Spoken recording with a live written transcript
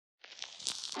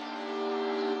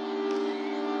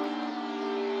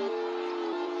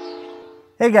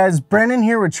Hey guys, Brennan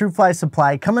here with True Fly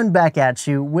Supply, coming back at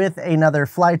you with another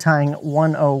Fly Tying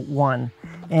 101.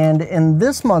 And in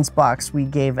this month's box, we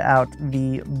gave out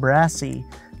the Brassie.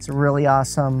 It's a really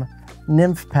awesome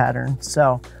nymph pattern.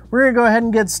 So we're gonna go ahead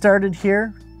and get started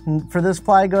here. And for this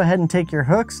fly, go ahead and take your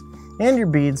hooks and your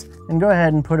beads and go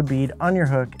ahead and put a bead on your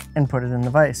hook and put it in the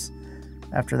vise.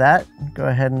 After that, go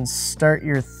ahead and start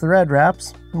your thread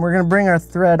wraps. And we're gonna bring our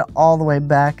thread all the way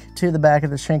back to the back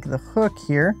of the shank of the hook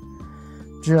here,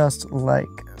 just like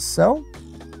so.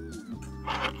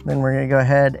 Then we're gonna go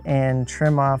ahead and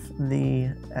trim off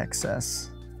the excess.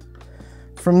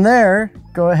 From there,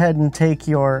 go ahead and take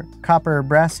your copper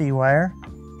Brassie wire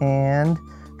and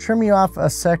trim you off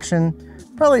a section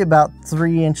probably about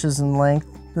 3 inches in length.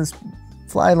 This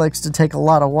fly likes to take a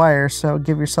lot of wire, so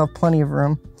give yourself plenty of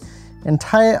room. And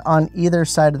tie it on either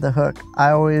side of the hook.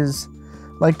 I always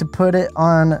like to put it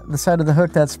on the side of the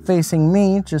hook that's facing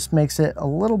me, just makes it a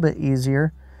little bit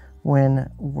easier when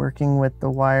working with the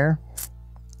wire.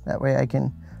 That way I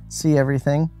can see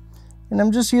everything. And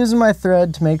I'm just using my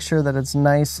thread to make sure that it's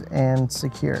nice and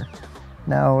secure.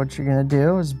 Now what you're gonna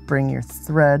do is bring your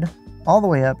thread all the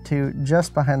way up to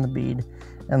just behind the bead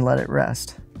and let it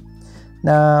rest.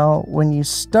 Now when you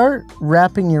start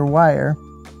wrapping your wire,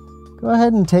 go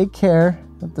ahead and take care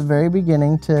at the very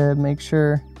beginning to make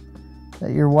sure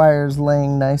that your wire is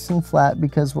laying nice and flat,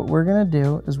 because what we're gonna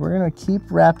do is we're gonna keep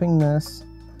wrapping this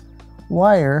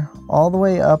wire all the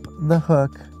way up the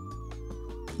hook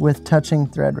with touching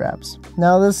thread wraps.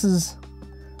 Now this is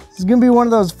gonna be one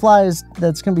of those flies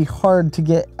that's gonna be hard to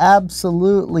get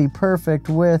absolutely perfect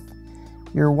with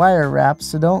your wire wraps,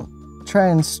 so don't try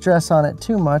and stress on it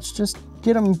too much. Just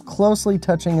get them closely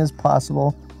touching as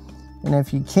possible. And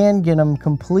if you can get them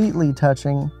completely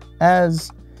touching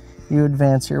as you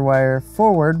advance your wire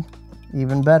forward,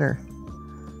 even better.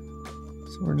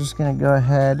 So we're just gonna go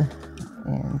ahead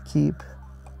and keep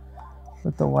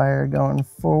with the wire going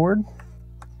forward.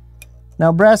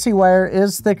 Now Brassie wire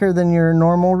is thicker than your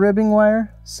normal ribbing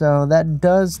wire, so that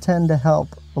does tend to help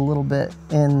a little bit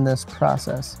in this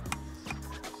process.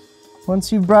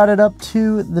 Once you've brought it up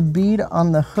to the bead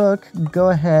on the hook,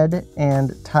 go ahead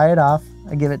and tie it off.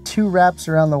 I give it 2 wraps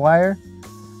around the wire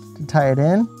to tie it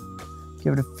in,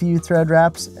 give it a few thread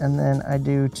wraps, and then I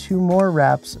do 2 more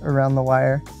wraps around the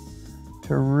wire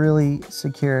to really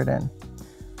secure it in.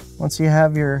 Once you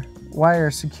have your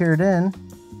wire secured in,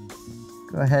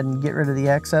 go ahead and get rid of the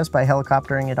excess by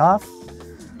helicoptering it off.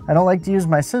 I don't like to use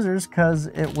my scissors because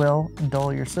it will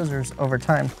dull your scissors over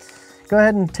time. Go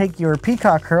ahead and take your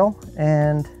peacock curl,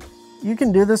 and you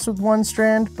can do this with 1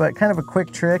 strand, but kind of a quick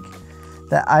trick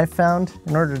that I found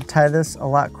in order to tie this a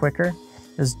lot quicker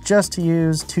is just to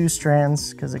use 2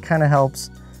 strands, because it kind of helps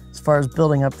as far as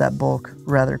building up that bulk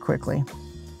rather quickly.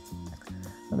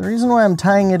 Now, the reason why I'm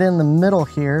tying it in the middle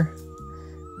here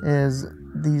is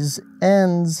these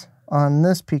ends on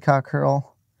this peacock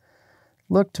curl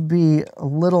look to be a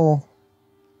little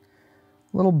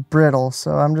brittle,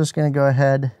 so I'm just going to go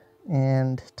ahead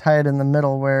and tie it in the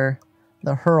middle where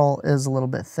the herl is a little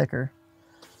bit thicker.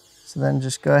 So then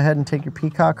just go ahead and take your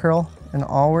peacock curl, and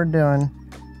all we're doing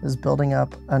is building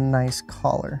up a nice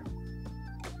collar.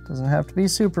 Doesn't have to be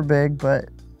super big, but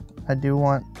I do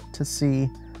want to see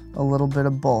a little bit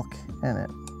of bulk in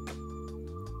it.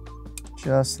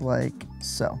 Just like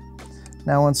so.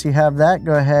 Now once you have that,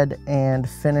 go ahead and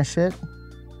finish it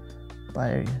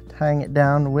by tying it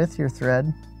down with your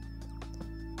thread.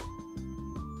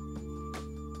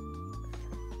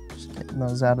 Just getting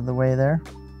those out of the way there.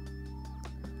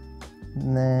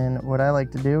 And then what I like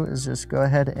to do is just go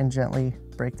ahead and gently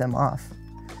break them off.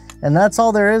 And that's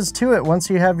all there is to it. Once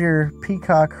you have your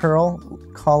peacock curl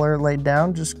collar laid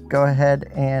down, just go ahead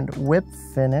and whip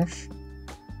finish,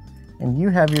 and you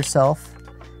have yourself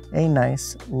a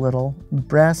nice little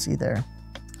Brassie there.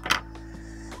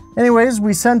 Anyways,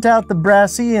 we sent out the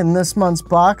Brassie in this month's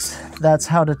box. That's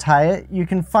how to tie it. You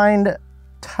can find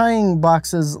tying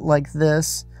boxes like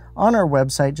this on our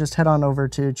website. Just head on over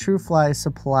to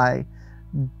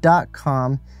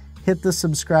trueflysupply.com, hit the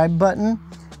subscribe button,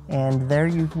 and there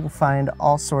you will find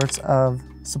all sorts of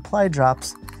supply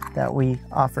drops that we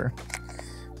offer.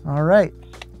 All right,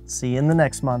 see you in the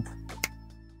next month.